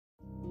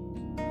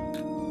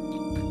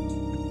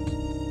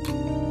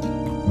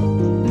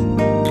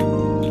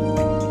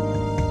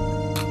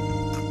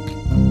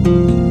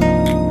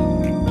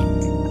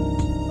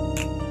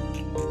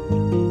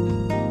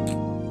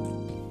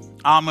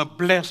I'm a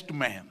blessed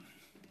man.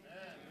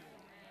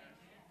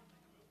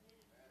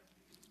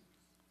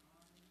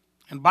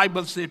 And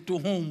Bible says, to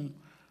whom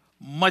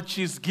much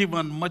is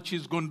given, much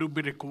is going to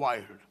be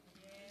required.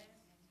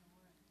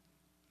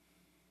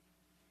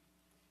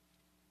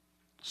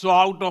 So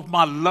out of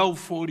my love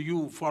for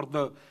you, for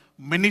the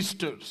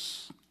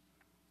ministers,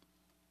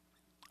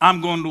 I'm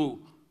going to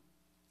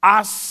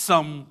ask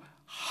some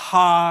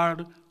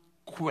hard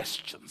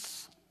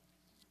questions.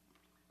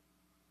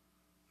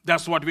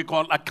 That's what we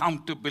call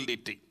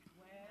accountability.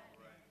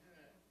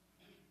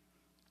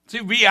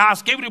 See, we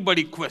ask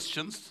everybody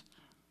questions,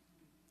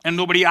 and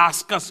nobody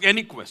asks us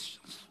any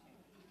questions.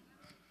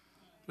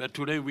 But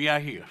today we are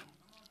here.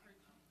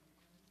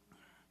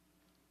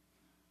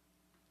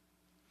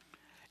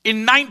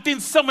 In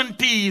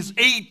 1970s,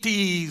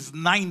 80s,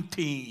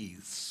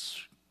 90s,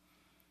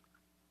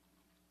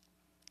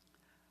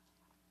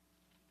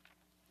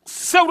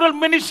 several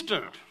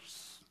ministers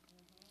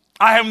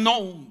I have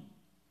known,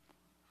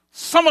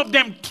 some of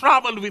them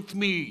traveled with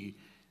me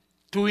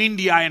to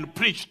India and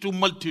preached to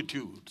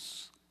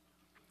multitudes.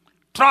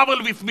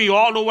 Traveled with me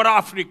all over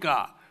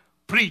Africa,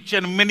 preach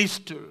and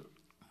minister.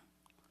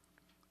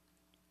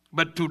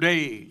 But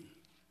today,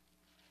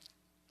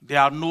 they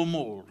are no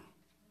more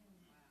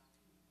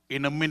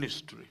in a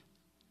ministry.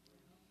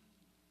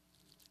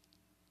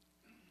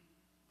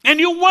 And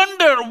you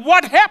wonder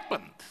what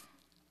happened.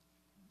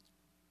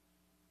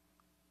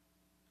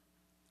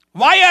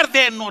 Why are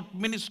they not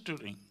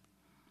ministering?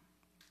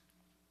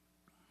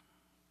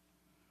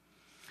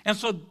 And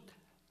so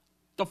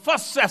the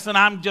first session,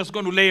 I'm just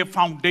going to lay a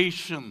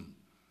foundation,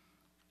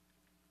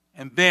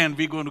 and then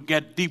we're going to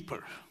get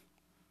deeper.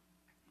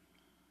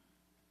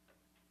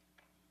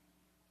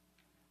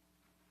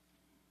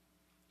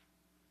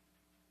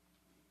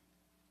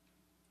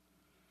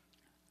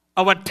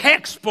 Our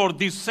text for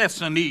this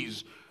session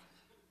is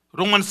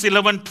Romans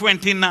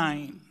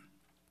 11:29.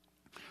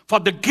 For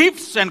the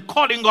gifts and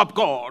calling of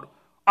God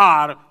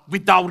are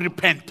without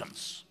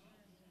repentance.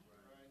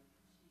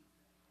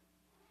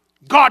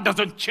 God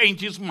doesn't change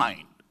his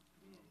mind.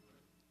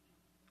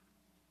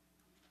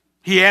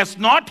 He has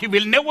not, he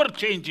will never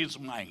change his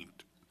mind.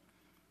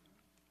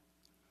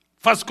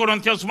 1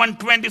 Corinthians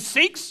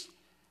 1:26,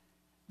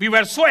 we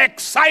were so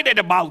excited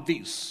about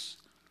this.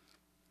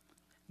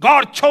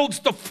 God chose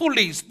the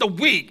foolish, the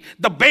weak,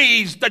 the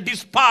base, the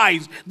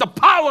despised, the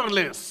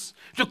powerless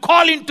to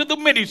call into the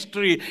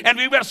ministry. And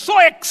we were so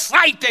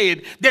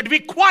excited that we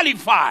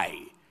qualify.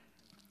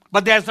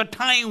 But there's a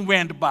time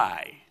went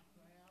by.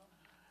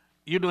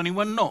 You don't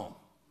even know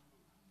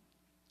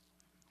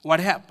what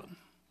happened.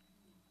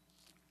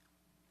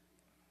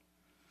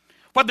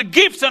 For the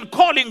gifts and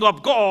calling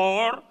of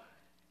God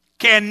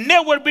can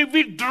never be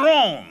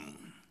withdrawn.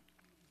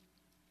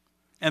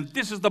 And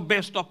this is the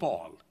best of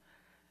all.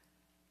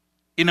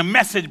 In a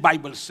Message,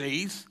 Bible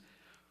says,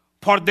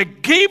 for the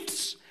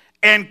gifts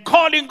and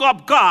calling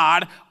of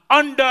God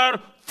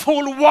under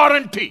full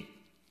warranty.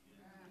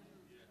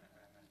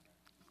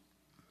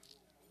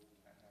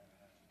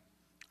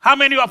 How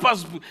many of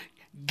us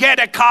get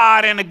a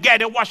car and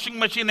get a washing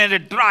machine and a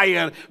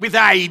dryer with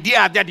the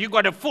idea that you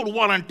got a full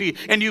warranty,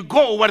 and you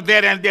go over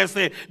there and they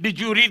say, did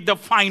you read the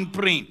fine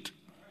print?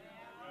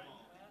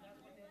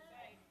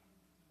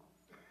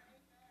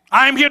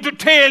 I'm here to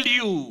tell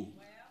you,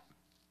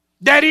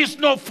 there is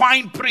no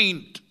fine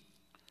print.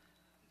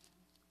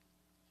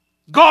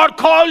 God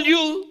called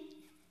you.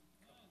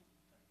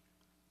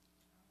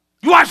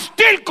 You are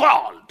still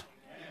called.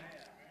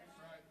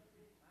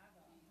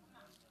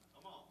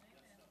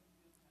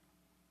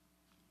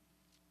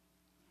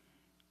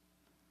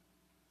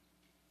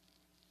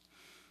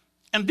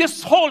 And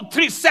this whole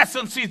 3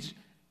 sessions is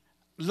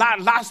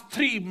last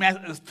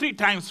three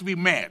times we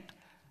met.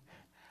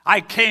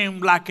 I came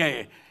like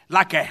a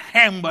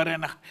hammer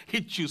and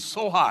hit you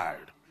so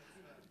hard.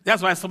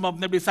 That's why some of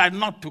them decided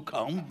not to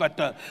come,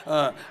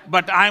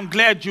 but I'm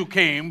glad you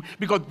came,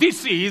 because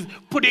this is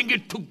putting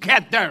it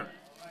together.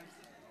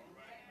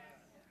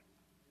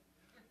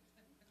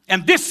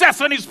 And this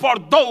session is for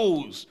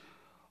those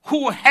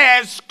who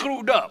has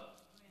screwed up.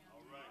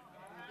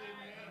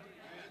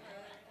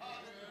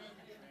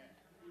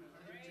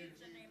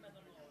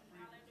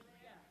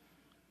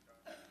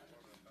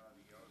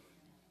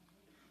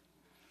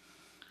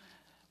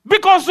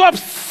 Because of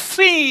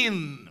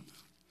sin.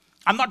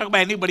 I'm not talking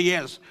about anybody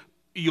else,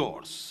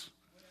 yours.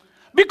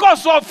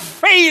 Because of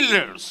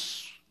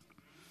failures.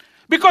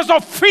 Because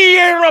of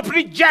fear of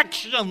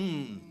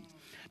rejection.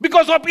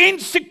 Because of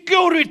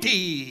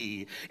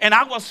insecurity. And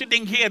I was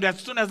sitting here, as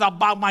soon as I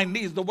bowed my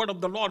knees, the word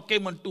of the Lord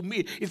came unto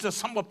me. It says,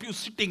 some of you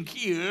sitting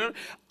here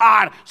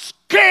are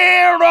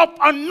scared of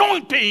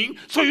anointing,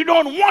 so you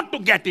don't want to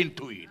get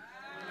into it.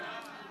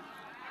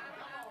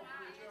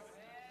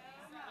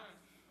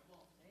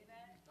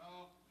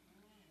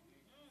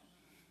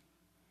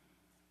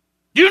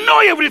 You know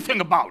everything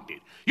about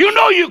it. You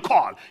know you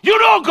call. You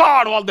know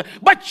God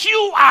but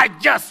you are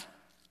just.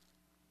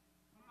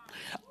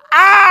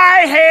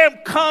 I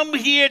have come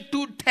here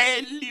to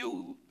tell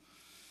you,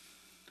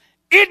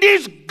 It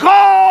is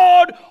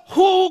God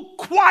who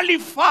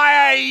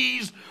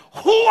qualifies.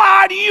 Who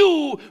are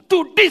you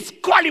to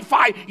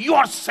disqualify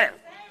yourself?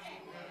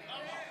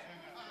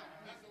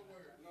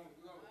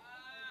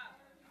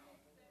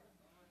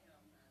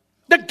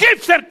 The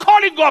gifts and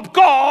calling of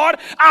God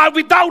are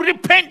without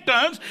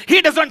repentance.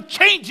 He doesn't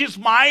change his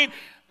mind.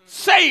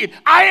 Say it.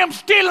 I am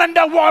still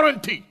under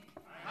warranty.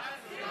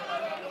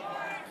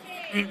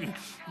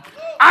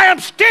 I am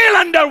still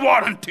under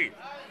warranty.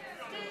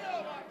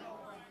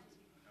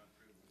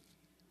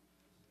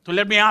 So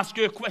let me ask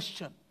you a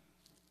question.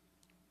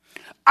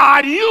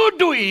 Are you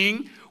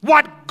doing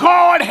what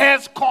God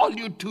has called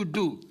you to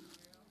do?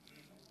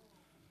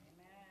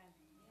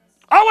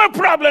 Our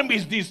problem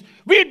is this.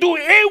 We do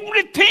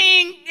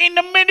everything in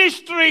the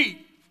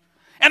ministry.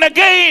 And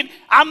again,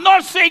 I'm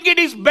not saying it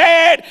is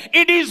bad.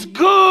 It is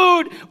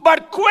good.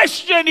 But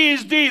question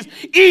is this.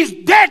 Is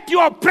that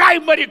your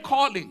primary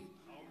calling?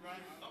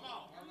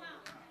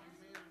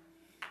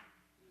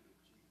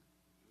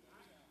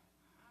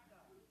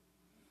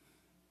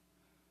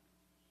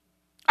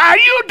 Are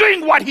you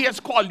doing what he has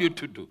called you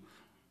to do?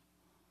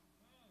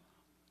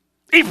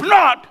 If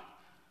not,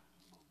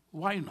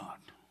 why not?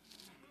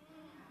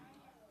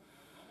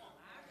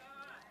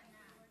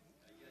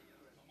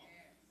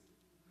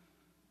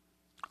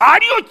 Are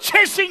you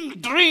chasing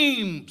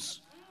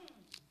dreams?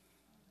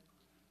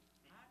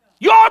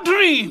 Your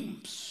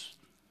dreams.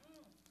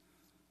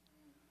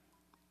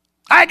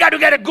 I got to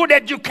get a good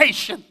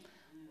education.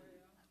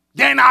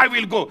 Then I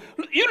will go.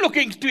 You're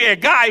looking to a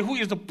guy who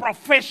is a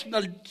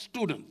professional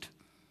student.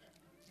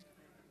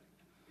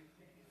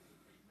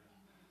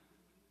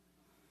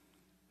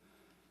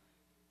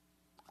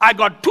 I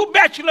got 2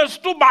 bachelors,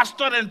 2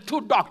 masters, and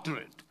 2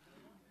 doctorates.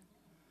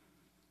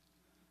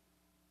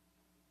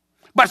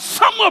 But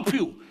some of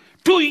you,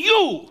 to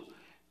you,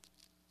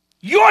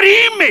 your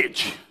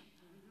image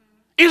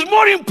is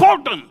more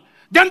important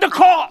than the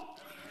call.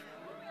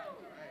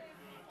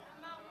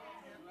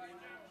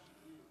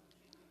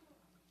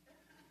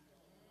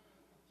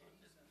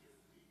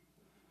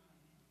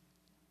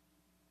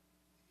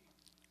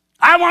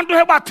 I want to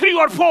have about 3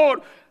 or 4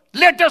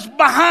 letters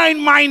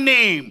behind my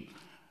name.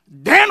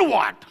 Then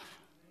what?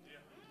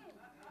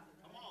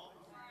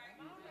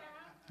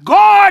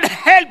 God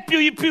help you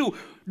if you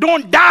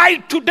don't die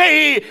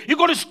today. You're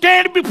going to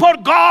stand before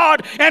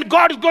God, and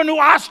God is going to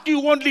ask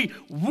you only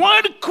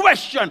one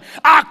question.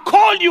 I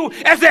call you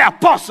as an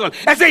apostle,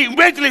 as an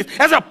evangelist,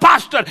 as a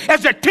pastor,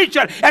 as a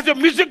teacher, as a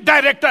music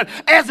director,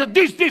 as a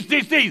this.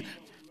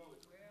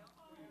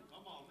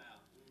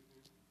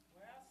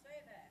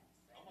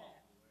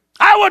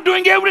 I was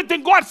doing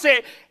everything. God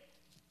said,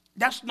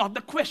 that's not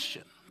the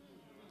question.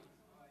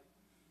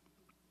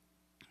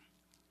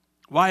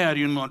 Why are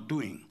you not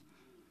doing?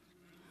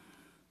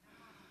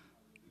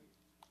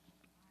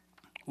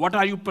 What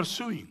are you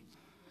pursuing?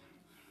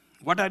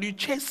 What are you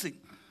chasing?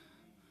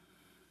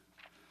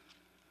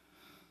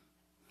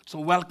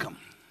 So welcome.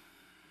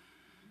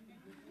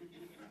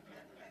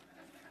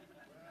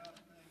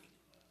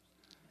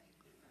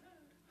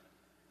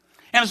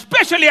 And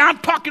especially I'm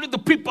talking to the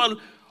people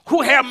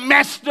who have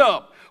messed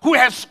up, who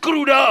have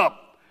screwed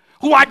up,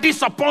 who are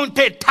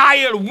disappointed,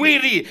 tired,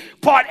 weary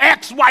for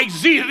X, Y,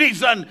 Z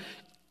reason.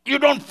 You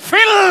don't feel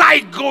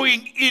like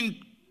going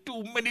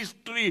into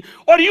ministry,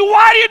 or you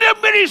are in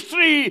a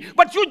ministry,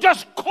 but you're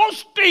just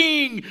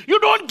coasting. You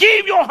don't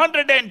give your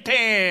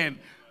 110.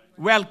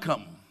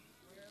 Welcome.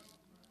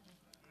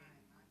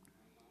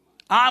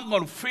 I'm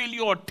going to fill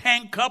your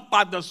tank up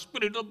by the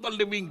Spirit of the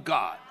living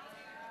God.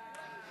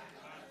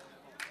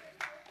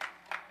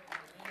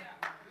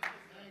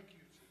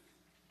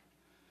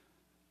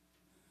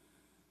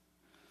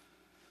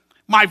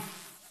 My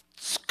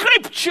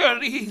scripture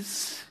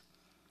is,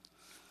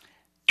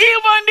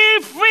 even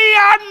if we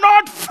are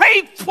not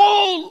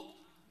faithful,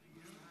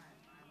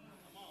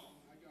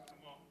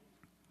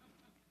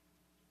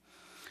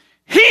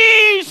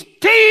 he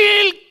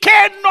still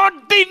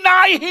cannot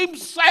deny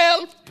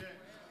himself.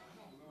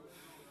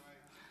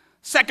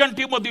 2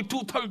 Timothy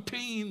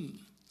 2:13.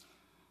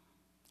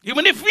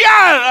 Even if we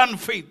are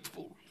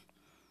unfaithful.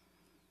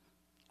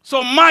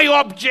 So my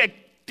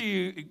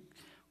objective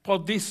for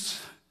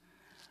this,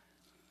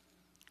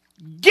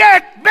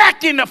 get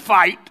back in the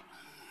fight.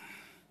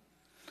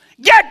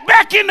 Get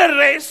back in the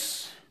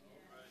race.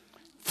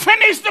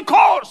 Finish the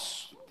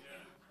course.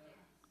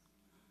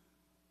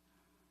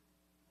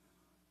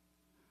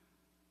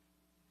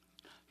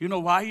 You know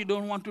why you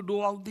don't want to do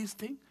all these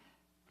things?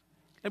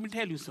 Let me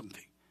tell you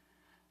something.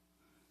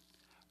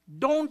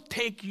 Don't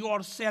take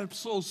yourself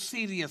so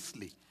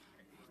seriously.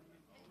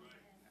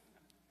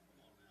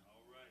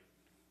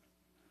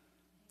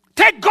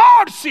 Take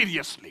God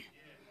seriously.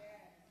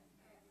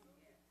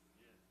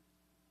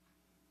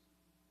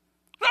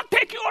 Don't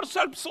take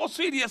yourself so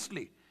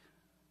seriously.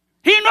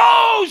 He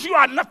knows you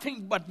are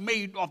nothing but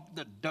made of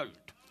the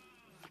dirt.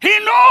 He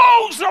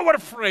knows our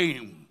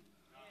frame.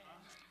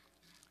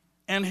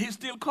 And he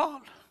still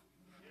called.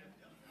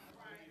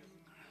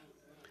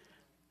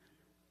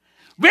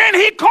 When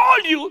he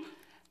called you,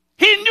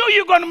 He knew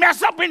you were going to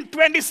mess up in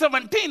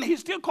 2017. He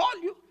still called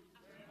you.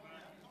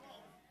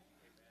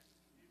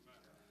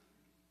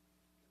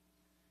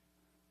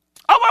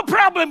 Our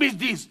problem is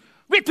this.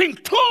 We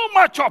think too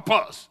much of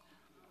us.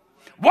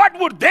 What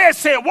would they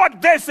say?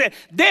 What they say?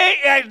 They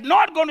are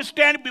not going to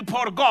stand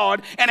before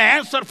God and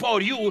answer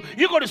for you.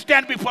 You're going to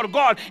stand before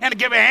God and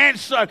give an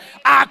answer.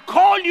 I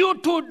call you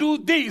to do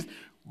this.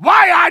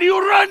 Why are you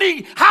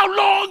running? How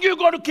long are you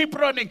going to keep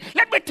running?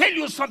 Let me tell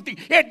you something.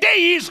 A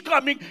day is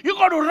coming. You're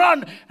going to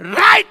run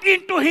right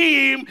into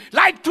Him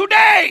like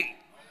today.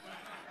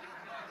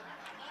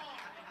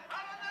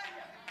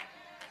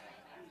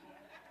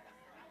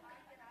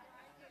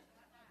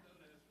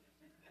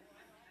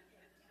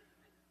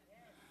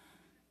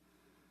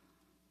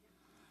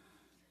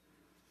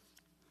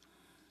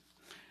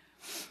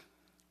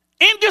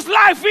 In this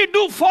life we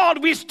do fall,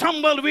 we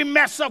stumble, we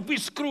mess up, we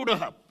screwed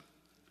up.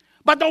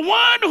 But the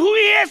one who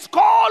has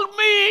called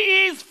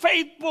me is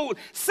faithful.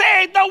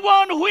 Say, the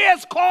one who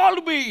has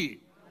called me.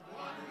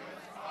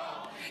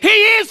 He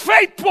is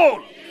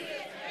faithful.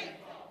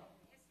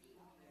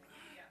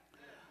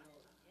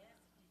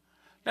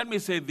 Let me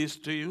say this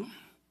to you.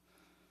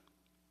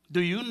 Do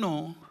you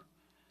know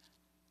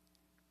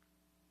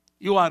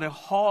you are a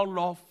Hall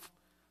of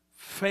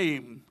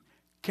Fame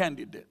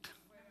candidate?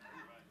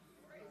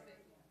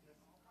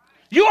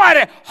 You are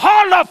a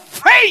Hall of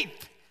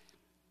Faith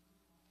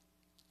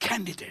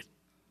candidate.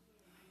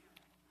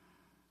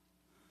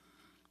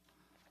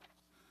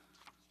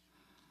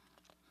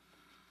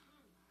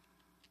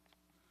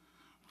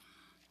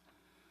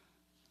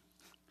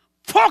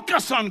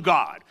 Focus on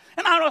God.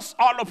 And I know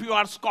all of you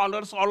are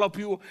scholars, all of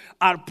you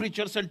are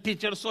preachers and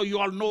teachers, so you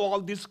all know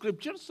all these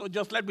scriptures. So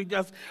let me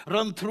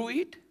run through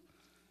it.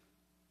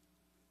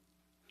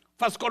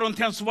 1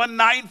 Corinthians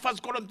 1:9, 1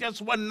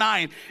 Corinthians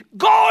 1:9.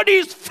 God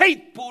is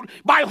faithful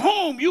by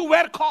whom you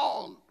were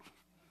called.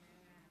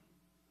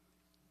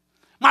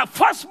 My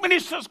first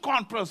ministers'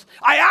 conference,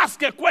 I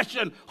asked a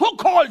question. Who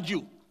called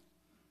you?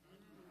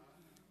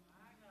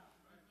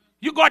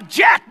 You got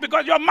jacked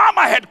because your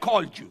mama had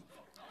called you.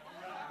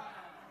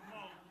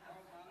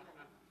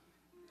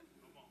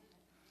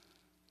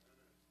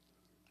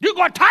 You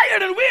got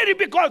tired and weary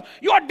because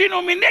your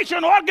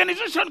denomination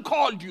organization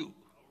called you.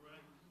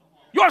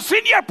 Your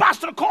senior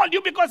pastor called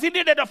you because he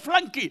needed a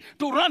flunky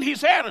to run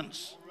his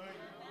errands.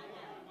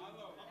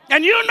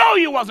 And you know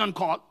he wasn't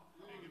called.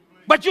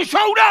 But you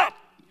showed up.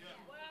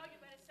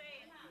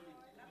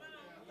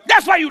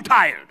 That's why you're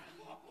tired.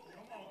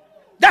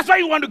 That's why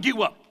you want to give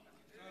up.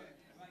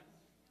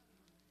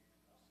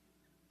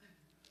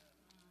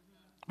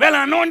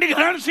 Well, anointing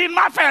runs in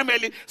my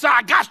family, so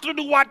I got to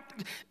do what?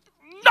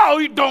 No,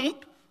 you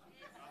don't.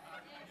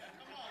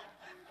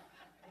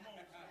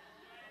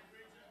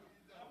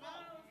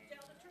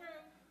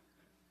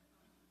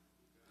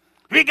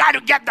 We got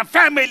to get the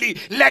family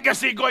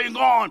legacy going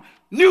on.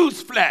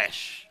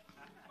 Newsflash.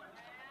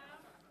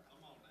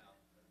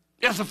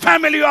 It's the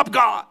family of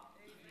God.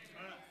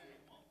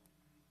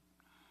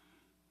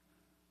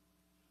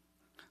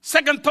 2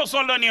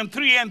 Thessalonians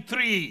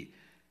 3:3.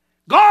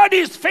 God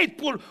is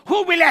faithful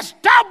who will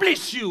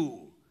establish you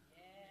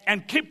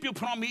and keep you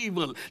from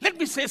evil. Let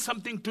me say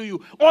something to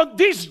you. On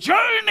this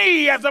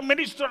journey as a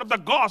minister of the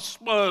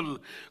gospel,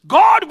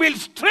 God will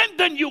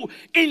strengthen you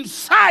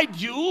inside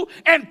you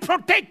and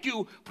protect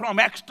you from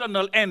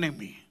external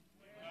enemy.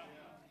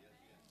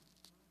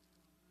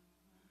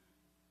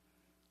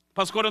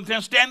 1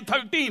 Corinthians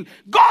 10:13.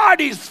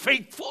 God is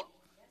faithful.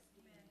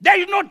 There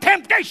is no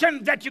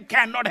temptation that you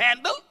cannot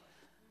handle.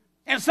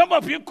 And some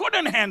of you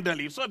couldn't handle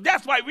it. So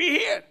that's why we're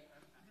here.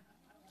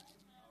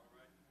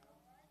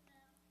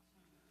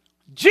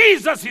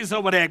 Jesus is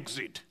our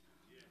exit.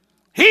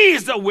 He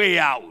is the way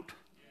out.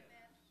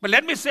 But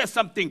let me say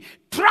something.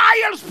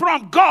 Trials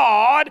from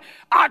God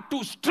are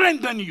to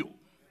strengthen you.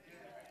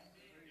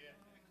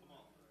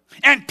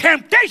 And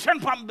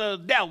temptation from the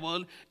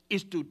devil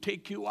is to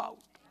take you out.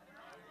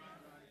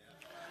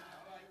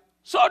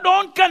 So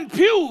don't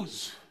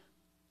confuse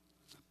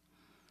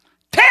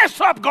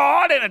test of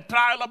God and a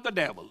trial of the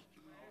devil.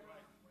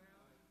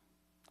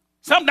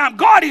 Sometimes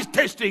God is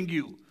testing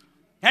you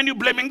and you're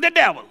blaming the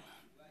devil.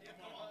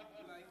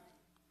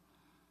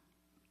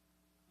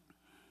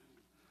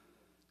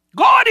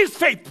 God is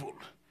faithful.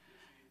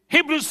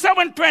 Hebrews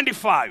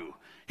 7:25.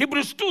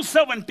 Hebrews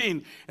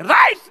 2:17.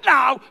 Right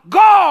now,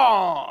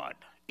 God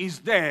is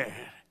there.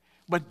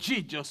 But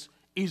Jesus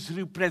is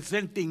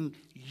representing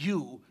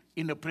you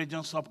in the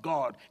presence of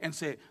God and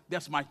say,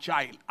 that's my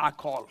child, I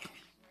call.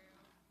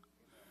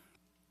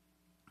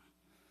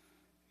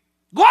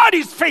 God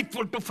is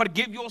faithful to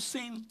forgive your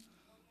sin.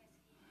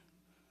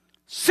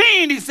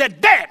 Sin is a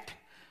debt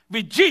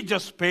which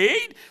Jesus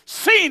paid.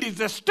 Sin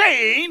is a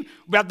stain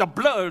where the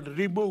blood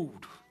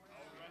removed.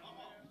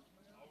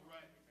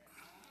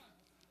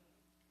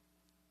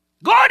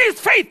 God is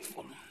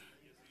faithful.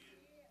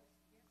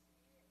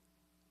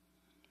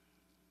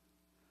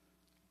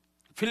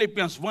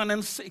 Philippians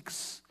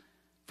 1:6.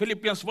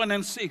 Philippians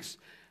 1:6.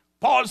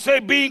 Paul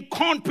said, being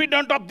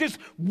confident of this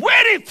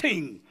very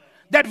thing,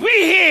 that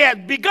he has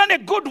begun a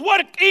good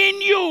work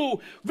in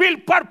you will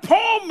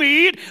perform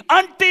it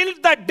until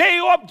the day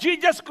of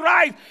Jesus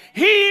Christ.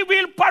 He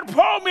will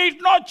perform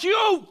it, not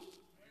you.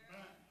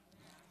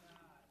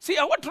 See,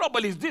 our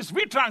trouble is this.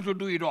 We're trying to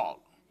do it all.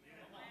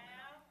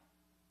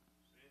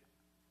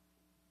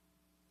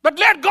 But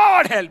let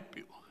God help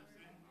you.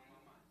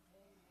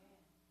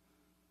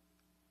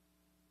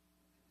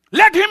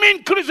 Let him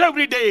increase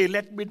every day.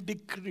 Let me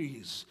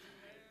decrease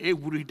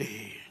every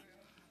day.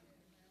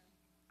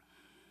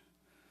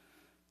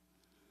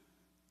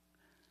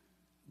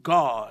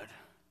 God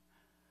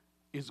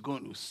is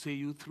going to see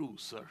you through,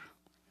 sir.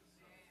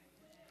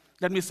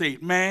 Let me say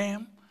it,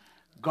 ma'am.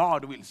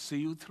 God will see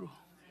you through.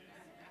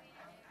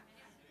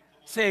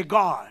 Say,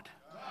 God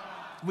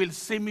will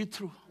see me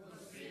through.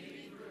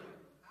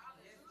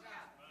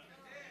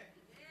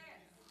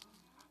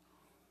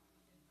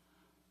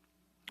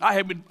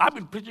 I've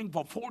been preaching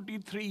for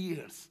 43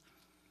 years.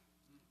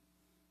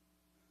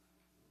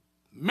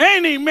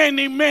 Many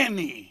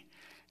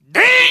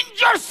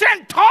dangers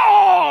and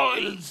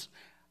toils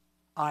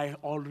I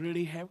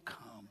already have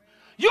come.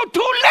 You're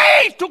too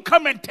late to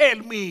come and tell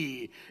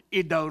me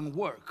it don't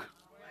work.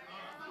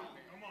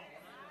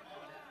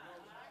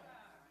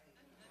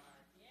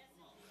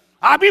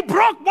 I'll be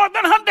broke more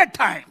than 100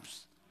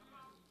 times.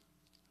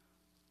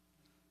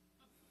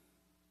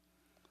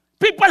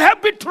 People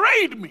have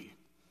betrayed me,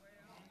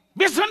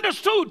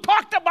 misunderstood,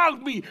 talked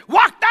about me,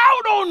 walked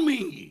out on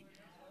me.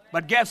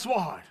 But guess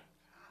what?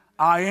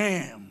 I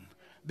am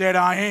that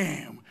I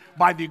am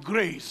by the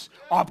grace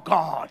of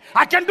God.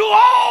 I can do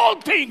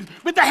all things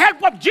with the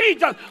help of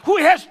Jesus who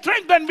has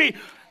strengthened me.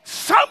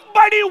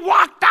 Somebody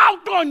walked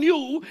out on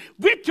you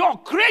with your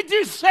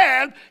crazy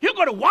self. You're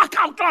going to walk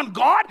out on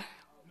God?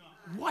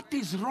 What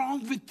is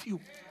wrong with you?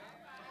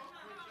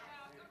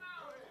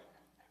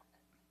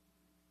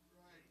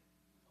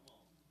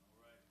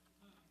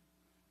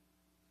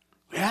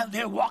 Well,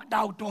 they walked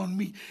out on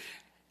me.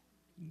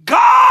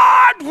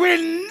 God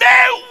will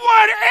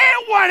never,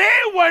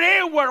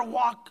 ever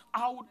walk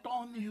out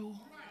on you.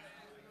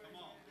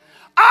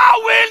 I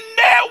will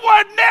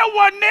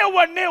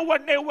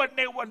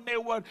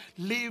never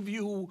leave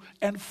you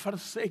and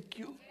forsake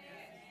you.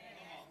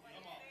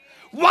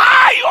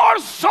 Why your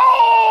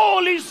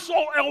soul is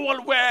so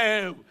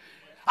overwhelmed?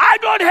 I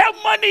don't have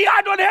money,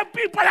 I don't have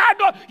people,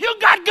 you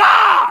got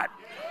God.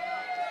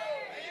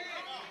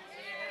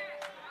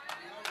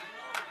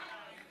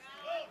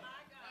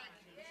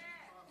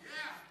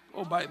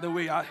 Oh, by the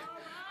way,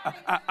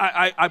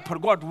 I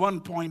forgot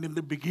one point in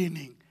the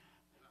beginning.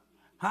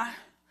 Huh?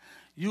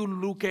 You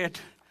look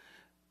at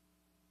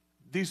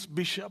this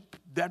bishop,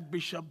 that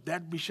bishop,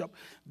 that bishop.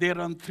 They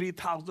run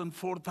 3,000,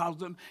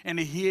 4,000, and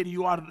here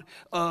you are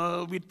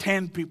with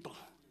 10 people.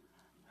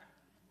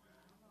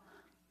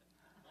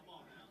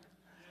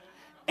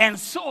 And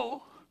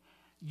so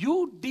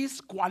you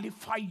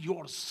disqualify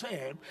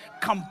yourself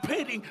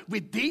comparing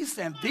with this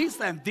and this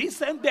and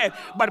this and that.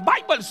 But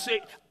Bible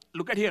says,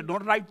 look at here,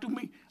 don't write to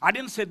me. I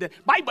didn't say that.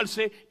 Bible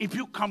says, if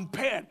you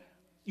compare,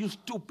 you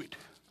stupid.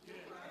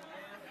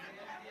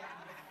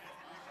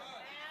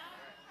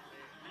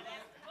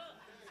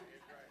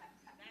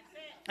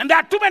 And there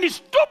are too many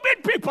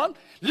stupid people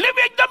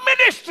living the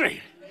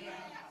ministry.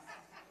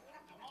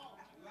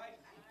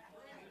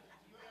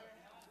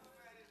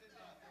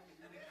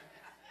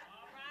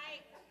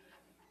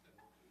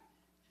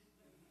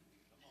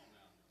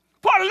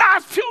 For the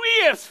last few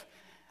years,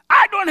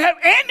 I don't have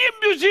any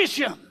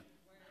musician.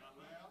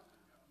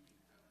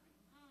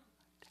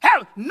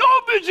 Have no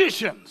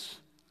musicians.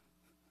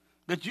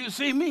 But you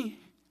see me.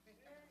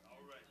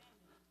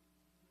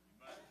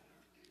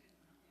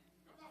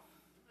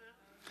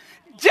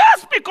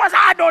 Just because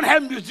I don't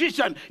have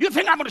musicians, you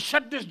think I'm going to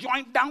shut this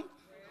joint down?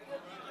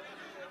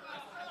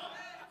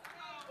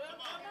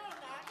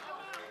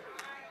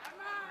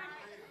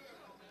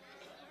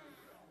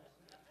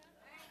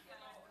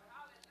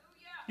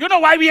 You know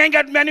why we ain't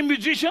got many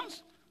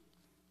musicians?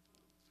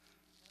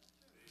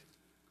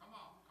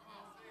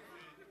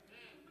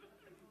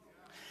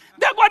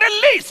 They got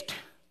a list.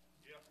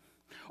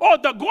 Oh,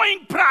 the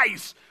going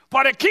price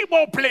for a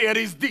keyboard player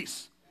is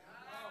this.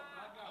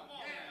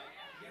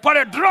 For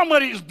a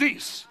drummer is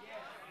this.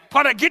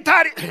 For a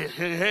guitar,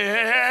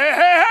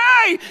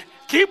 hey,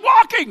 keep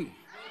walking.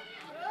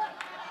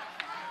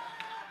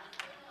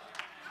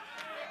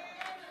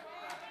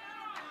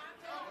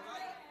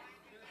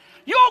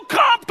 You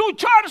come to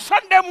church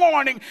Sunday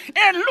morning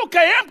and look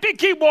at empty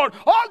keyboard,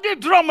 all the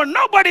drummer,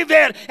 nobody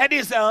there, and he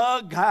says,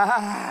 oh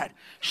God,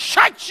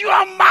 shut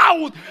your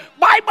mouth.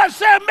 Bible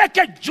says, make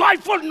a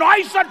joyful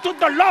noise unto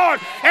the Lord,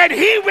 and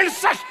he will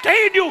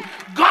sustain you.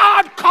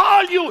 God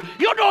called you.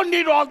 You don't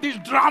need all this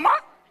drama.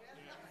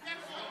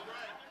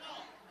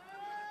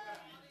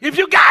 If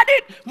you got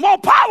it, more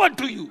power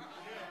to you.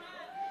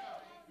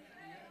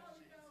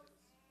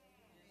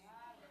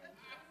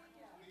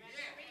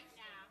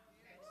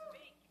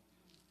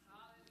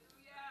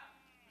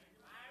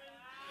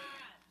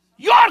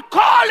 Your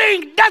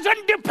calling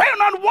doesn't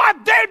depend on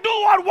what they do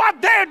or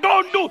what they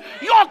don't do.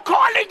 Your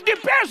calling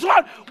depends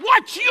on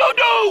what you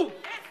do.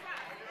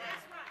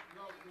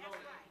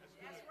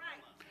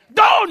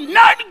 though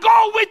none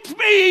go with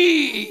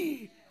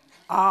me,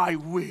 I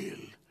will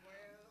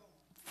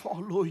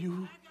follow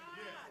you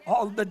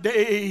all the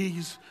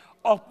days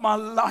of my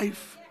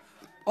life.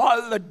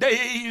 All the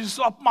days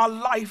of my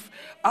life,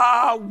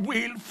 I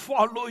will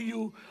follow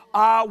you.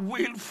 I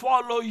will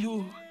follow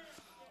you.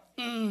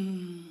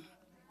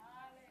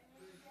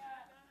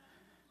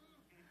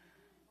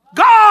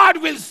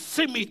 God will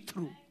see me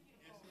through.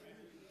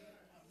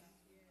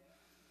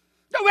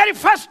 The very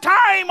first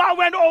time I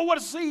went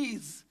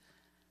overseas,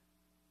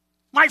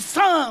 my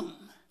son,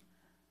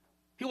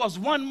 he was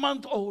 1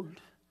 month old.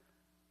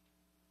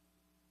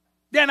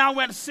 Then I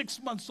went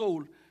 6 months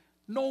old.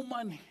 No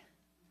money.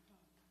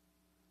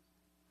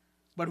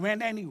 But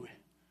went anyway.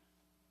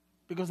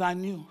 Because I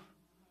knew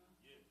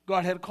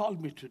God had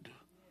called me to do.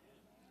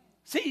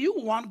 See, you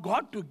want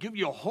God to give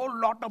you a whole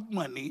lot of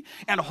money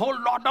and a whole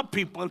lot of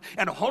people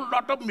and a whole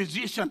lot of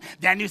musicians.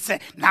 Then you say,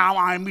 now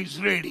I'm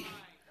ready.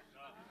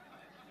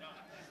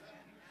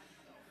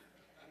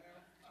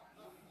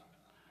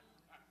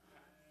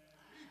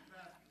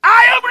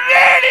 I am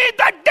ready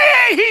the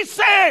day he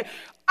said,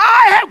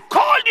 I have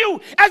called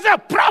you as a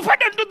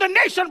prophet unto the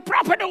nation,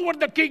 prophet over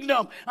the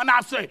kingdom. And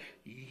I say,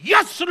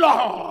 yes,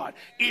 Lord.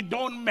 It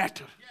don't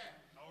matter.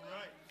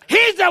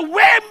 He's a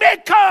way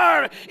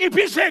maker. If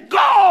he say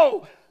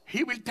go,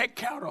 he will take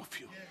care of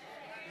you.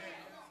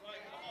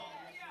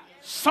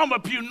 Some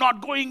of you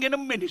not going in a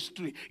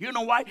ministry. You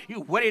know why?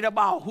 You're worried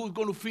about who's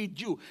going to feed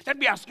you. Let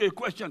me ask you a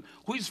question.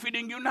 Who is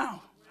feeding you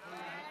now?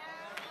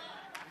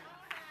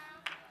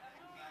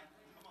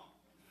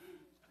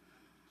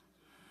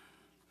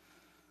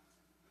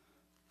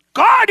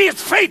 God is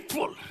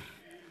faithful.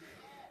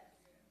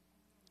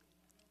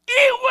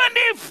 Even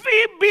if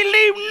we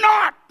believe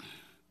not,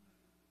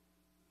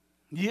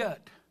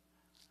 yet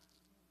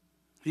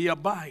he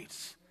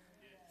abides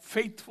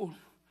faithful.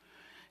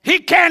 He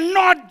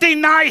cannot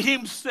deny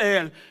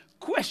himself.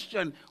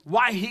 Question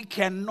why he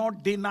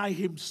cannot deny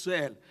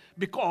himself.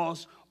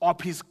 Because of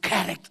his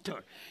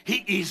character.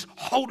 He is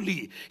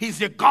holy.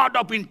 He's a God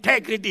of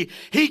integrity.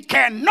 He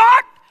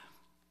cannot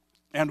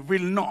and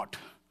will not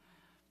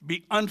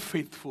be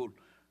unfaithful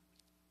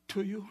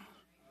to you.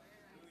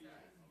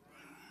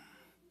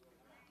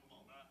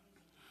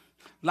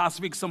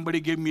 Last week somebody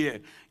gave me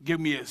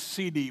a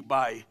CD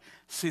by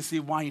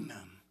Sissy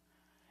Wynand.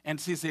 And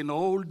she said in the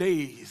old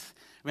days,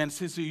 when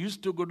Sissy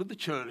used to go to the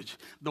church,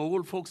 the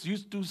old folks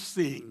used to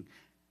sing,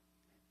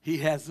 he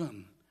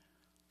hasn't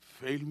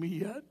failed me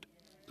yet.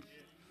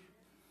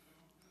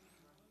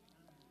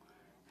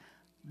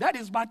 That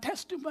is my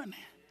testimony.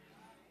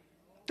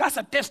 That's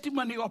a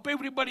testimony of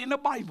everybody in the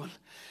Bible.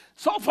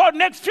 So for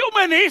next few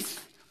minutes,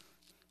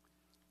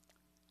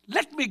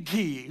 let me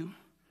give.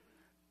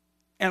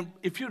 And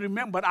if you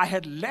remember, I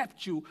had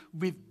left you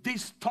with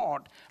this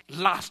thought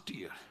last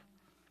year.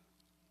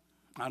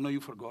 I know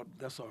you forgot.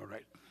 That's all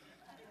right.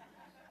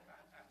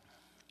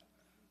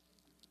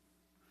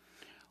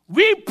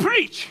 We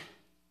preach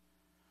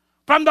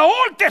from the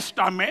Old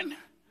Testament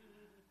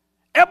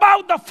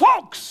about the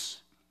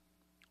folks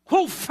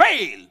who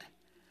failed,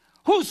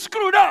 who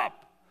screwed up,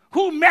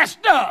 who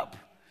messed up,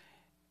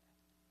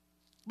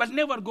 but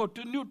never go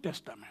to New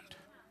Testament.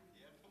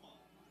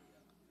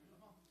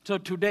 So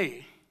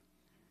today,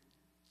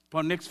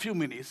 for the next few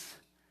minutes,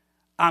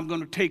 I'm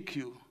going to take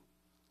you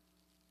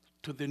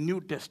to the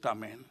New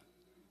Testament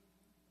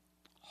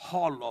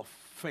Hall of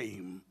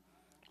Fame,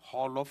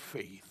 Hall of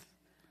Faith.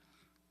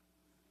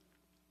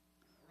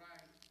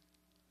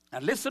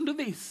 And listen to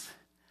this.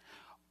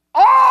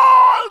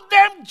 All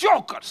them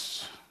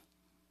jokers.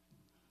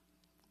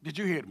 Did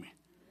you hear me?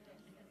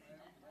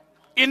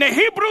 In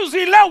Hebrews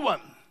 11,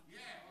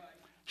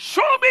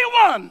 show me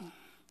one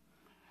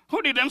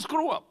who didn't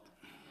screw up.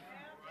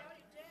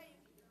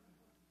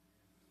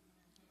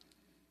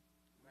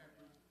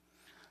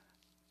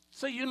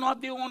 So you're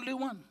not the only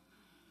one.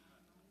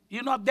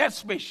 You're not that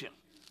special.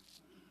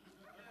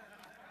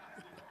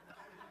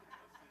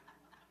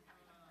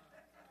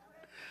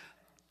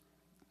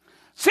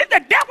 See,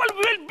 the devil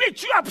will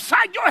beat you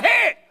upside your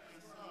head.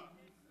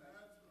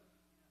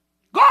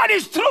 God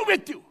is through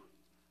with you.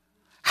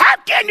 How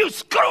can you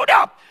screw it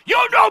up?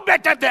 You know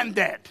better than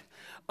that.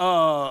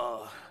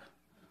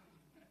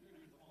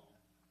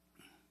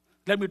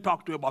 Let me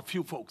talk to you about a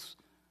few folks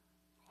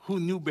who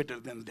knew better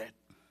than that.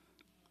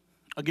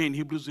 Again,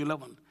 Hebrews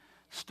 11.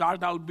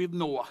 Start out with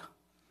Noah.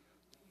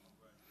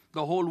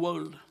 The whole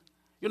world.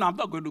 You know, I'm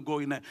not going to go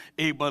in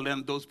Abel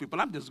and those people.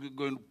 I'm just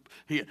going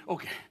here.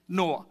 Okay,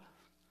 Noah.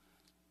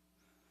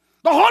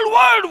 The whole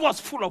world was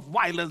full of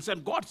violence,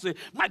 and God said,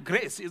 my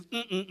grace is,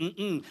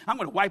 I'm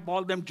going to wipe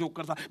all them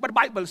jokers out. But the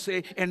Bible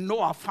says, and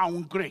Noah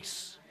found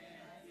grace.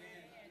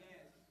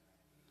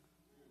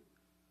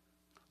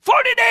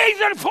 40 days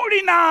and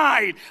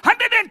 49,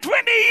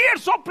 120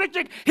 years of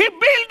preaching. He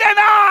built an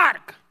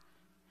ark.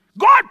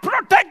 God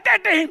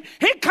protected him.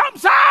 He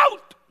comes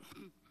out.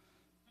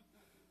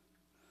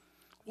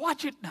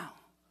 Watch it now.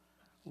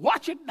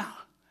 Watch it now.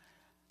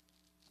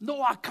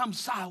 Noah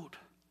comes out.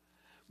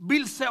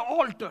 Builds an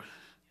altar.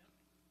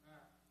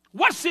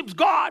 Worships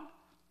God.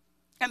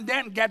 and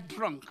then get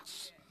drunk.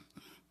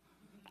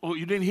 Oh,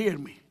 you didn't hear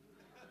me.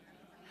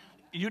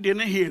 You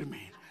didn't hear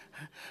me.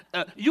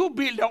 You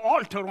build an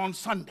altar on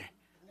Sunday.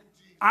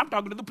 I'm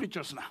talking to the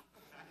preachers now.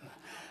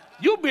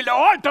 You build an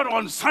altar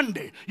on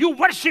Sunday. You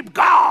worship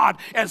God,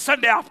 and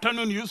Sunday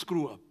afternoon you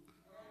screw up.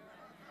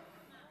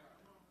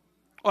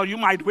 Or you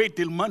might wait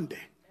till Monday.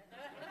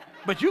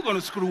 But you're going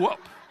to screw up.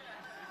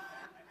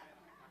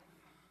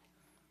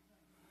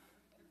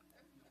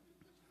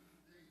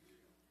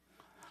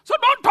 So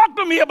don't talk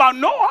to me about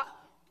Noah.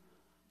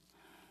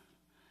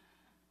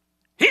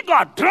 He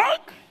got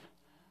drunk.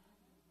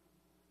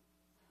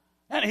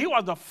 And he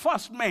was the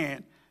first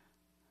man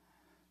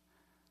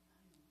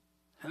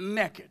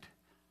naked.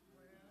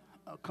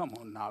 Oh, come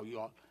on now,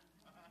 y'all.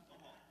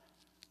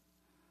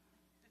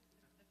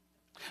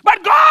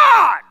 But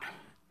God,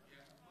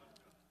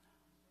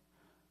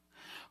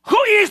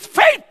 who is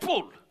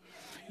faithful,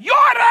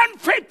 your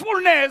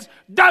unfaithfulness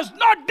does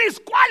not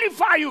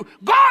disqualify you.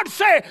 God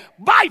said,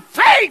 by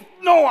faith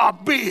Noah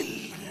built.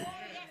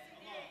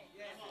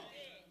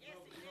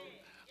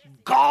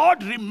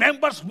 God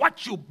remembers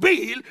what you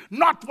build,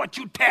 not what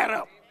you tear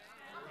up.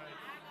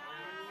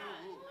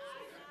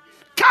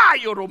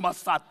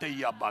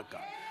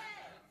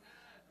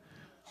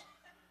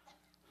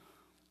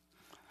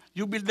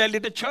 You build that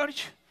little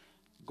church,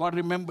 God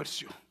remembers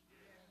you.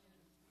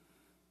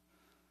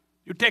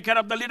 You take care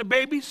of the little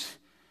babies,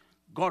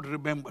 God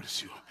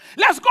remembers you.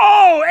 Let's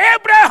go,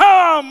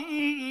 Abraham,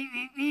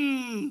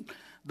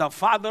 the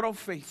father of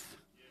faith.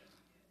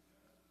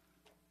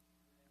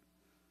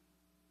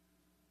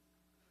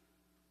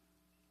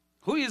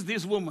 Who is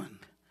this woman?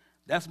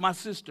 That's my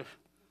sister.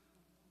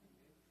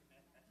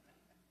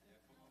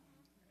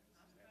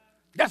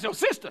 That's your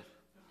sister.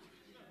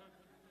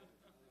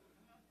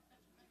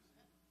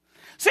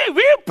 See,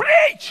 we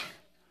preach.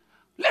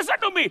 Listen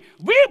to me.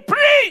 We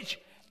preach.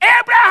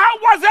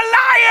 Abraham was a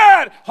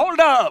liar. Hold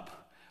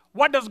up.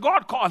 What does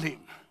God call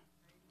him?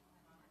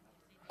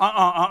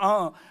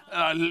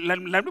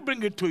 Let me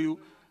bring it to you.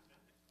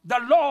 The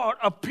Lord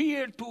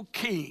appeared to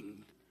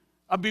King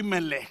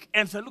Abimelech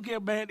and said, look here,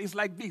 man, it's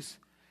like this.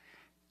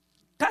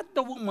 Touch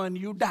the woman,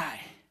 you die.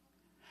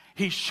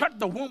 He shut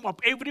the womb of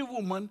every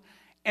woman.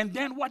 And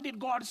then what did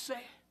God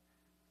say?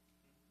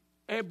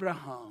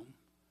 Abraham,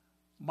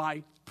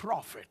 my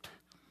prophet,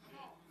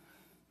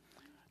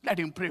 let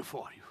him pray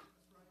for you.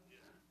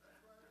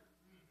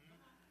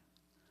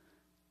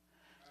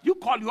 You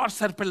call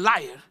yourself a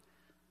liar,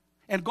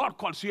 and God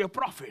calls you a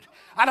prophet.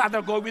 I'd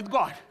rather go with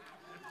God.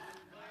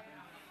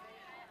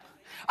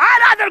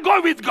 I'd rather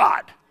go with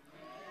God.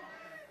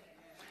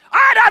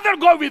 I'd rather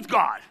go with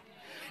God.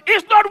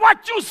 It's not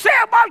what you say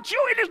about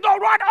you. It is not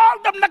what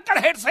all the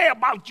knuckleheads say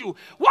about you.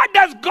 What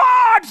does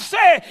God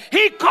say?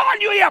 He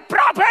called you a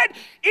prophet.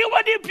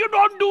 Even if you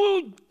don't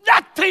do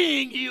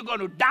nothing, you're going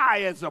to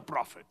die as a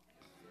prophet.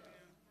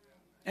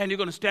 And you're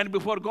going to stand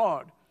before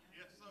God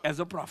as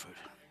a prophet.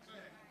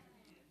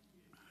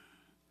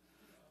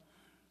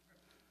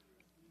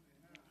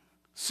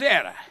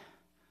 Sarah,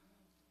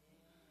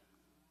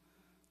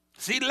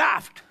 she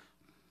laughed.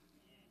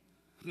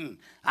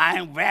 I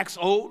am wax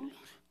old.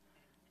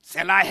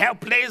 Shall I have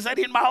pleasure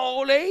in my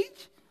old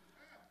age?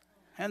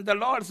 And the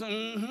Lord said,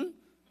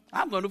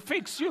 I'm going to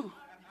fix you.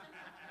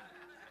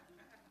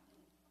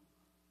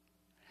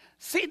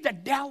 See, the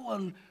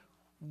devil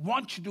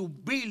wants you to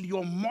build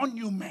your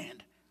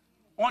monument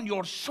on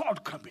your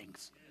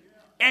shortcomings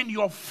and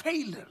your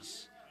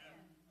failures.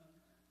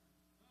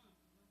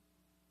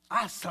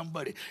 Ask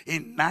somebody,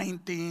 in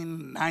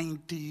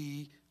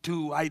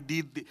 1992, I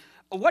did this.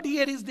 What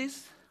year is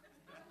this?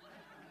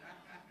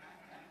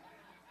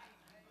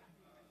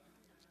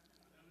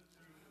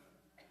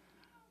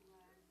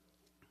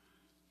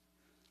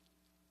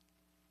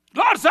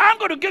 Lord said, I'm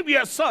going to give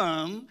you a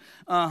son.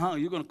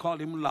 You're going to call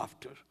him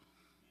Laughter.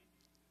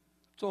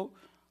 So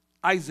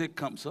Isaac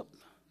comes up.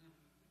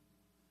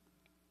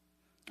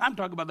 I'm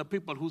talking about the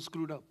people who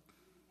screwed up.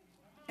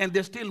 And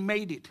they still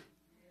made it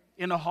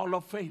in a hall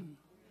of fame.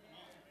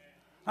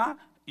 Huh?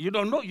 You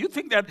don't know. You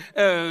think that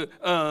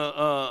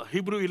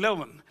Hebrew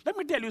 11. Let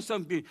me tell you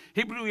something.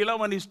 Hebrew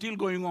 11 is still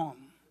going on.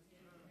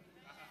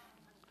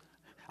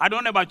 I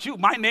don't know about you.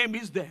 My name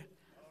is there.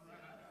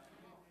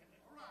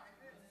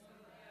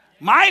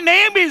 My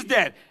name is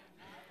there.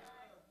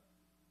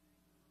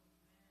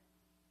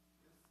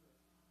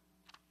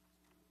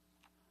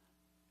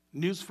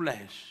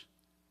 Newsflash.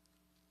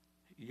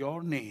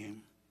 Your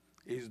name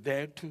is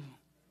there too.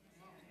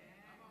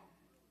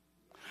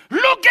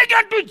 Looking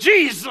unto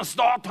Jesus,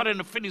 the author and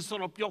the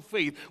finisher of your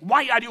faith.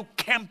 Why are you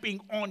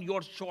camping on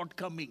your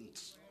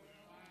shortcomings?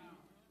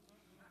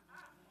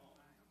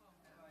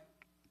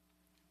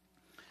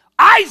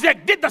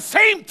 Isaac did the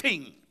same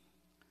thing.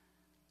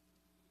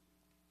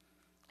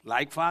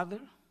 Like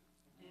father,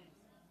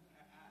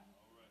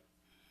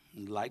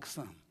 like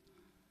son.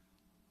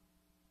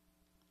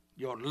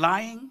 Your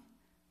lying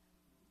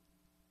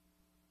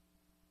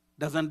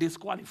doesn't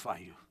disqualify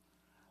you.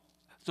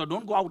 So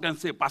don't go out and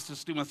say, Pastor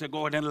Stephen said,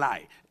 go ahead and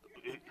lie.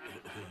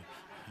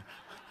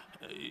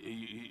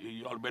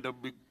 You all better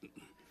be.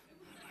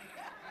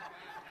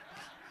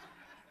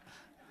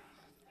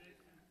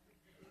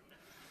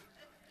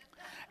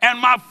 And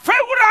my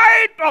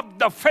favorite of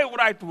the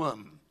favorite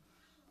one,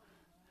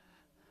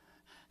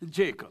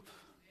 Jacob.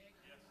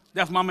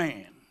 That's my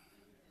man.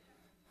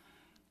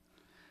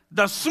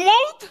 The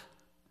smooth,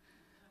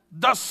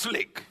 the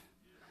slick,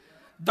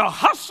 the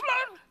hustler,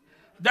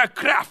 the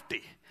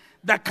crafty,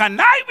 the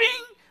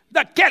conniving,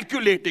 the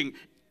calculating.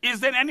 Is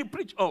there any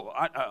preach? Oh,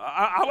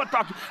 I was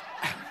talking.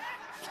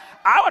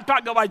 I was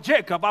talking about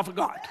Jacob. I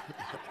forgot.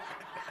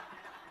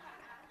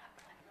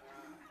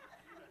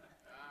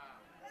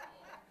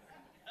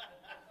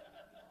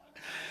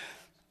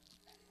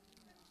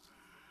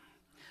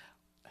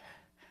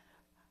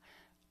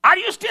 Are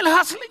you still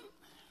hustling?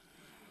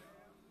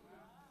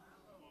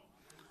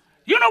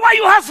 You know why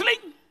you're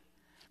hustling?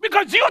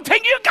 Because you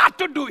think you got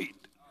to do it.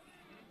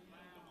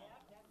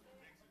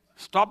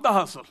 Stop the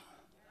hustle.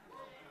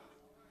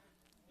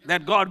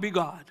 Let God be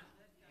God.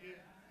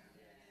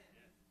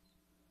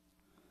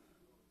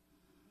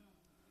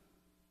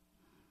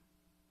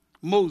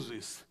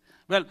 Moses.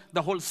 Well,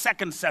 the whole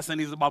second session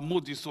is about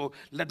Moses, so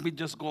let me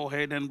just go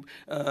ahead and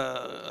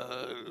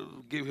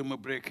give him a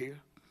break here.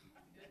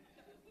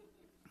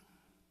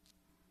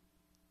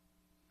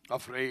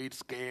 Afraid,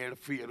 scared,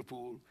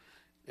 fearful.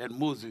 And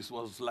Moses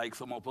was like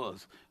some of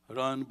us.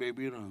 Run,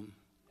 baby, run.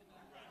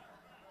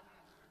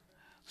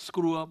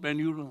 Screw up and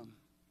you run.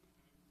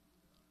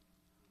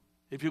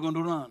 If you're going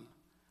to run,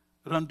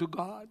 run to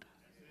God.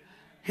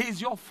 He's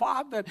your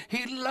Father.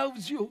 He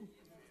loves you.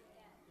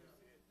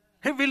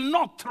 He will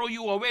not throw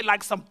you away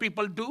like some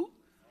people do.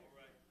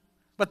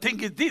 But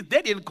think is this,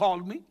 they didn't call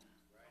me.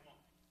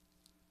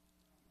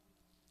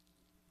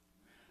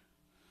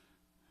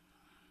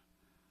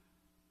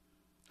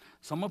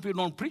 Some of you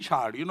don't preach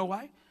hard. You know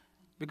why?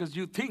 Because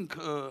you think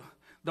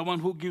the one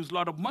who gives a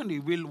lot of money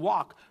will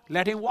walk.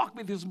 Let him walk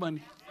with his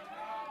money.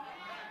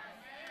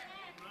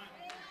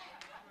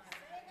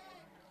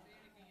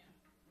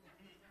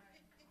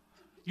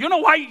 You know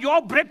why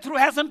your breakthrough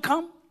hasn't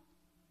come?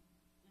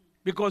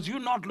 Because you're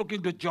not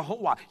looking to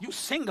Jehovah. You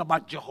sing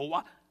about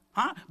Jehovah,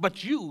 huh?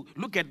 But you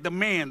look at the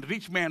man,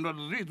 rich man, or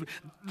the rich.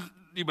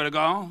 You better go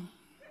on.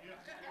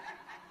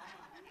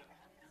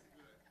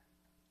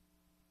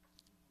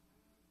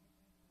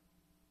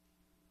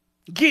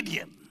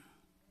 Gideon.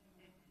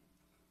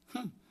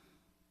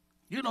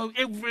 You know,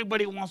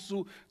 everybody wants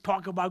to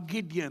talk about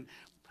Gideon.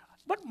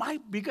 But my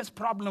biggest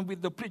problem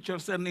with the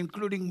preachers, and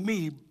including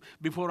me,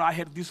 before I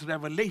had this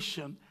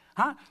revelation,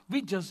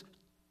 we just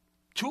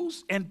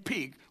choose and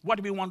pick what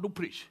we want to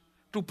preach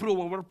to prove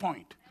our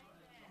point.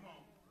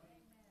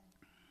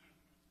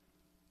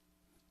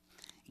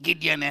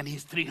 Gideon and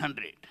his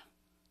 300.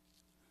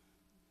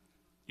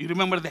 You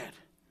remember that?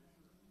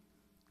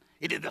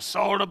 It is the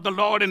sword of the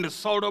Lord and the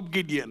sword of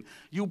Gideon.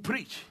 You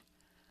preach.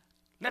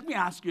 Let me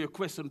ask you a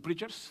question,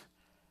 preachers.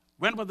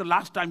 When was the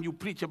last time you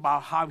preached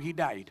about how he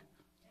died?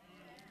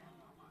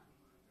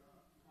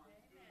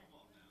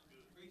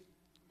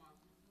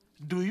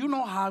 Do you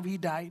know how he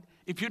died?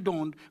 If you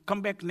don't,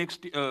 come back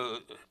next year,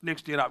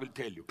 I will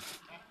tell you.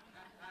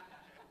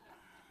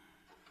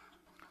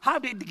 How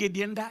did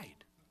Gideon die?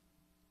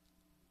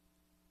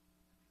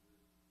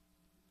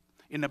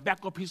 In the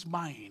back of his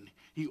mind,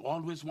 he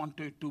always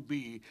wanted to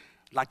be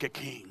like a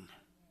king.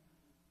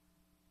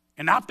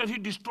 And after he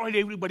destroyed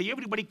everybody,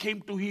 everybody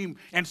came to him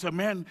and said,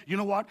 man, you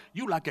know what?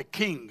 You like a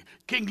king,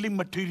 kingly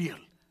material.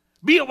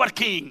 Be our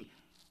king.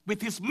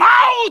 With his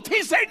mouth,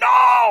 he said,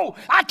 no,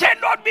 I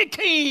cannot be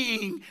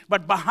king.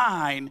 But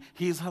behind,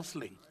 he is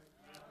hustling.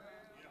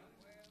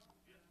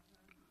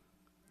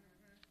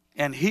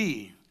 And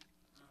he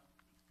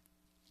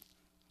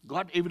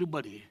got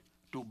everybody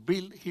to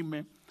build him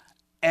an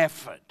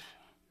effort.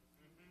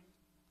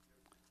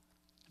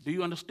 Do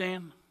you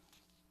understand?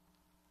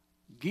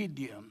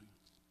 Gideon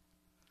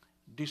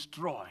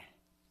destroyed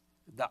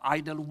the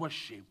idol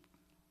worship,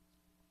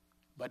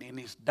 but in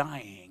his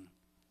dying,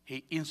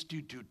 he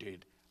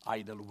instituted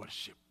idol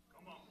worship.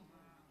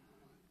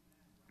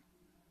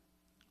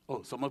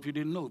 Oh, some of you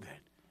didn't know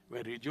that.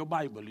 Well, read your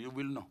Bible, you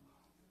will know.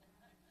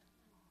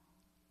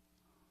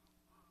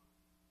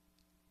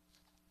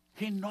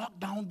 He knocked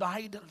down the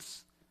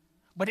idols.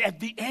 But at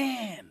the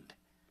end,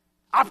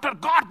 after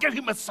God gave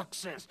him a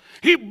success,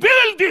 he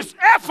built this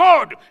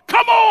effort.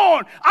 Come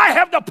on, I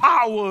have the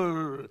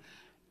power.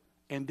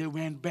 And they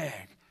went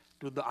back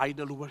to the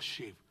idol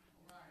worship.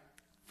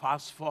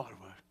 Fast forward,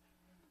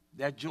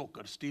 that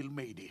joker still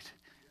made it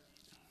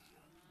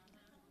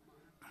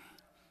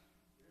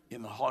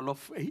in the hall of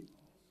faith.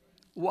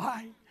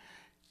 Why?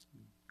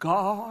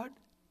 God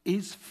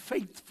is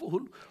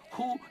faithful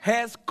who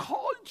has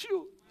called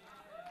you.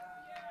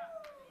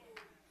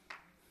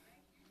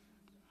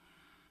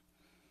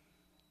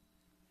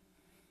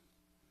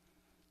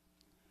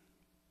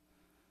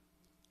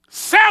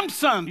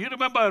 Samson, you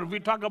remember we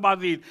talked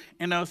about it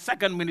in our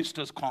second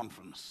ministers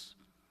conference.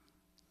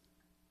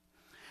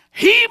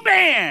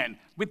 He-Man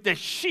with the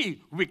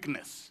she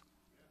weakness.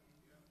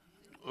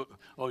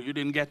 Oh, you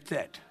didn't get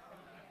that.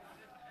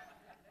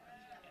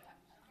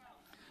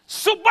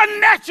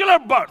 Supernatural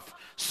birth,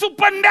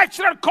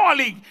 supernatural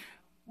calling.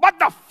 But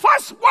the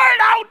first word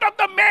out of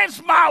the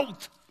man's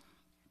mouth,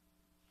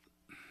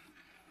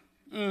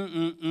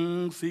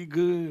 See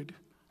good.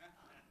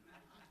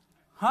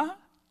 Huh?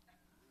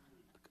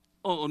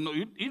 Oh, no,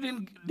 you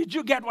didn't. Did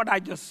you get what I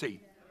just said?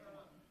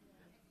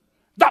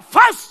 The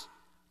first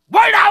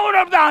word out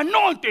of the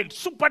anointed,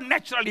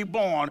 supernaturally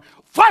born,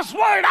 first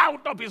word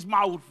out of his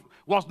mouth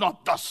was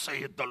not, thus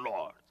saith the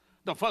Lord.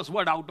 The first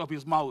word out of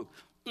his mouth,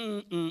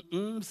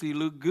 see,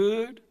 look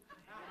good.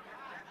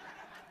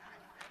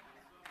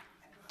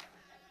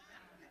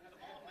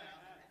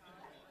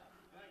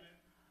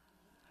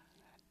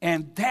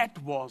 And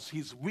that was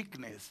his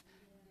weakness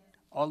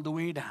all the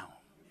way down.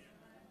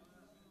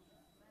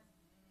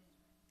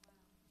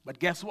 But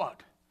guess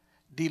what?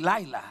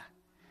 Delilah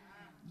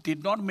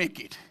did not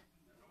make it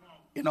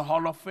in the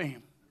Hall of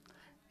Fame.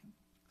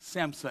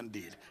 Samson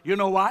did. You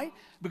know why?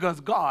 Because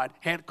God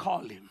had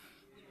called him.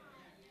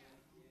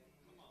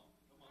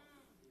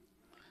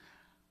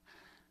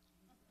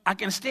 I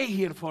can stay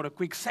here for a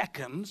quick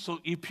second.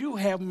 So if you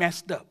have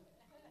messed up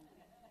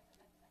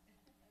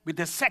with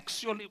the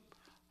sexual,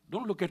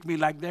 don't look at me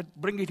like that.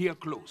 Bring it here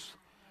close.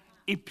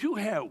 If you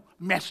have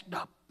messed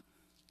up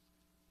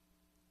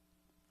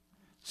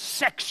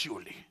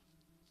sexually,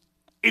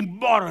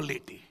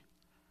 immorality,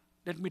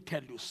 let me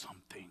tell you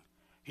something.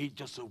 He's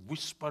just a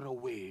whisper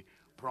away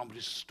from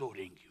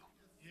restoring you.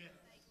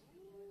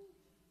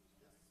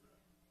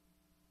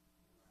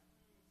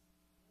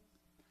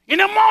 In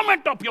a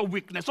moment of your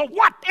weakness, or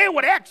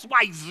whatever X,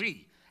 Y,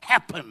 Z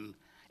happened,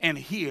 and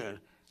here,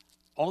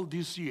 all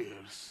these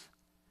years,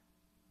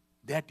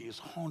 that is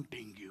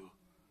haunting you.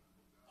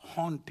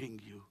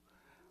 Haunting you.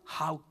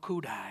 How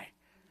could I?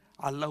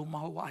 I love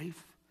my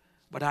wife,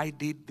 but I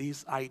did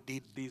this, I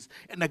did this.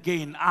 And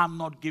again, I'm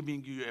not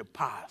giving you a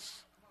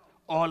pass.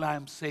 All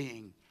I'm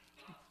saying,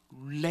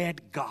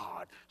 let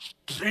God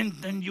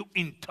strengthen you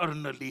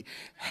internally,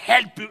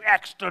 help you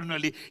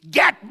externally.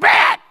 Get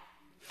back.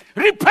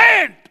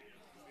 Repent.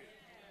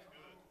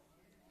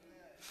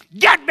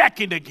 Get back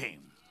in the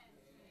game.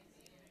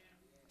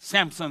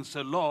 Samson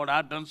said, Lord,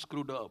 I done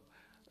screwed up.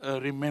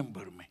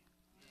 Remember me.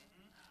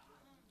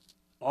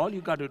 All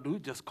you got to do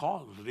is just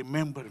call,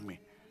 remember me.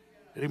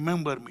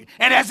 Remember me.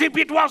 And as if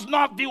it was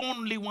not the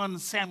only one,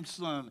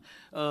 Samson,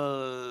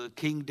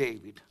 King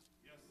David.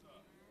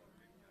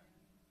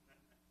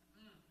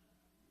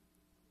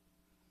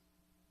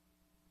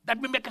 Let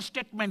me make a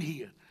statement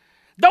here.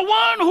 The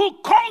one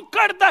who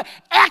conquered the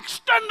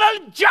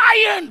external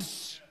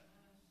giants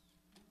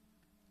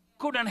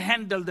couldn't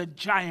handle the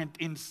giant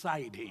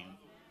inside him.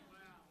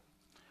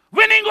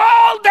 Winning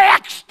all the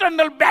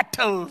external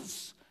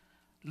battles,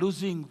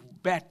 losing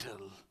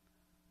battle.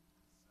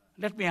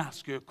 Let me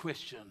ask you a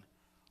question.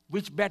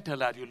 Which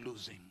battle are you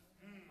losing?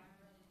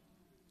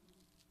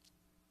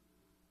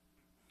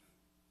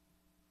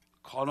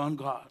 Call on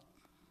God.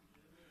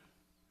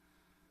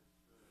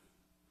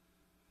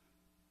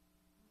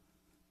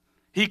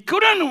 He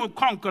couldn't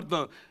conquer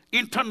the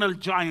internal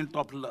giant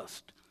of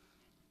lust.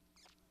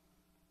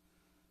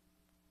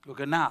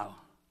 Okay, now,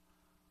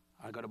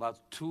 I got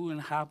about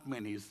 2.5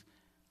 minutes.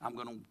 I'm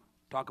going to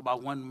talk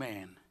about one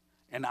man,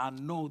 and I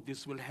know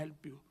this will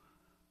help you.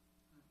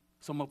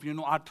 Some of you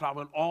know I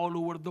travel all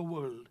over the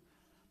world,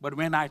 but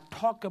when I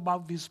talk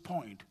about this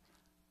point,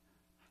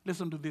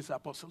 listen to this,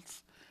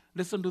 apostles.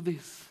 Listen to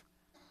this.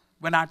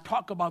 When I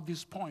talk about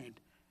this point,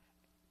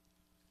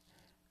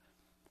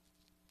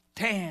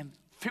 10,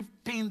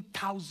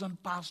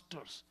 15,000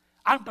 pastors.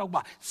 I'm talking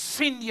about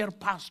senior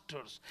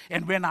pastors.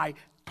 And when I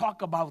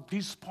talk about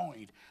this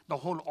point, the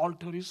whole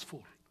altar is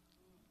full.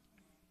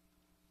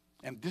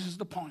 And this is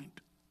the point.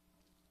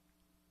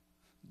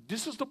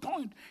 This is the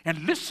point.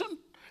 And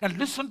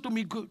listen to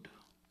me good.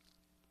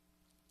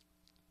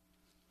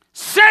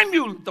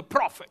 Samuel the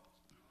prophet,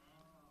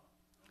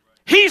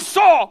 he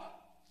saw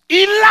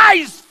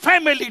Eli's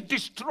family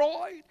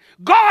destroyed.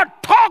 God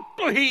talked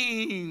to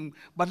him.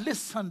 But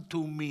listen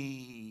to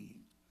me.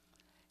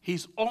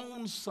 His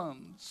own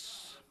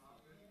sons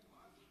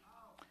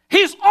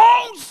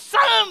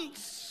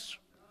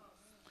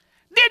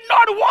did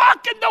not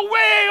walk in the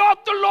way of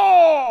the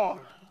Lord.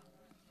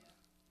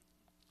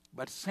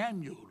 But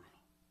Samuel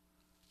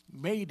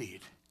made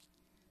it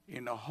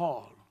in the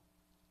hall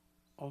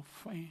of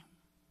fame.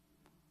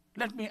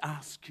 Let me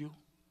ask you,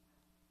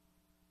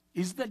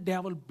 is the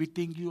devil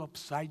beating you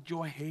upside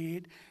your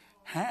head?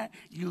 Huh?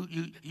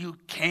 You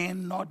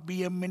cannot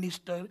be a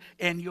minister,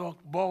 and your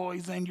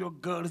boys and your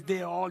girls,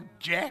 they're all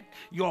jacked.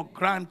 Your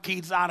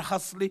grandkids are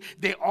hustling.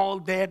 They're all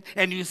dead.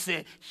 And you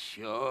say,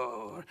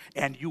 sure.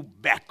 And you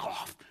back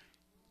off.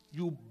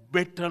 You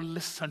better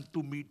listen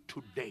to me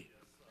today.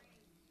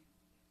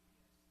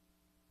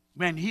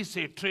 When he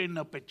said train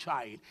up a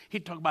child, he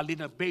talked about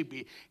little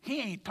baby.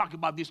 He ain't talking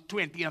about these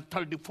 20 and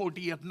 30,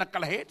 40 year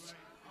knuckleheads.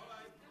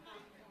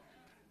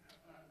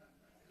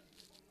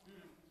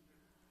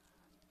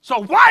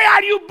 So why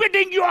are you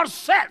bidding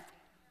yourself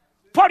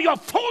for your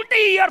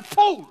 40-year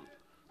fool?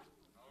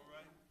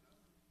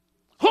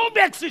 Who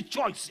makes his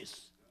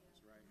choices?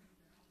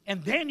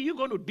 And then you're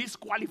going to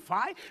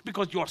disqualify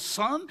because your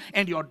son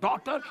and your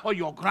daughter or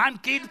your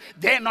grandkids,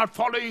 they're not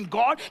following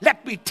God.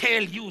 Let me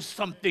tell you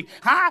something.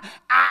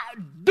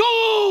 Do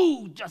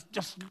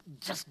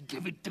just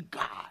give it to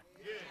God.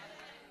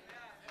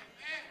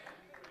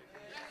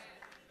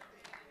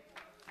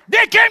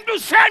 They came to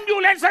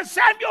Samuel and said,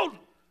 Samuel,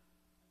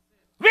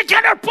 we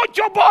cannot put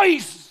your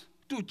boys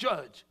to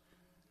judge.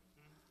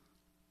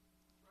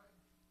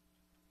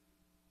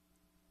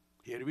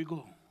 Here we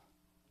go.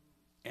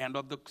 End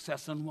of the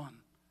session 1.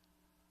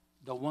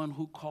 The one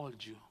who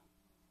called you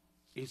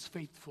is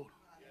faithful.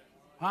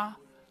 Huh?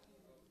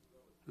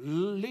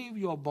 Leave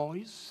your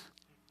boys,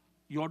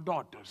 your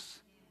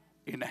daughters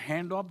in the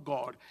hand of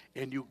God,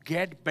 and you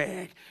get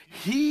back.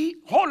 He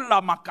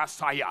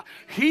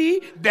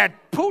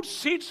that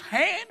puts his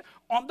hand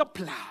on the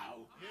plow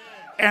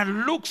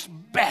and looks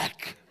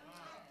back,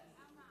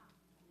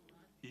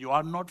 you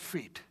are not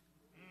fit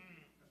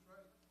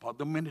for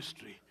the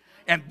ministry.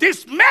 And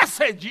this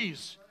message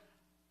is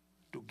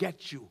to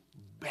get you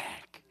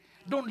back.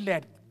 Don't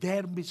let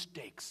their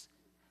mistakes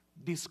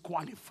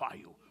disqualify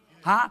you.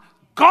 Huh?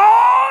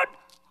 God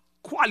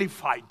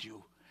qualified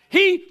you.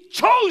 He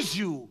chose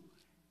you.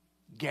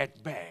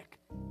 Get back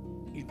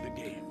in the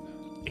game.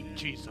 In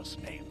Jesus'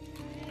 name.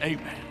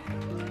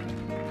 Amen.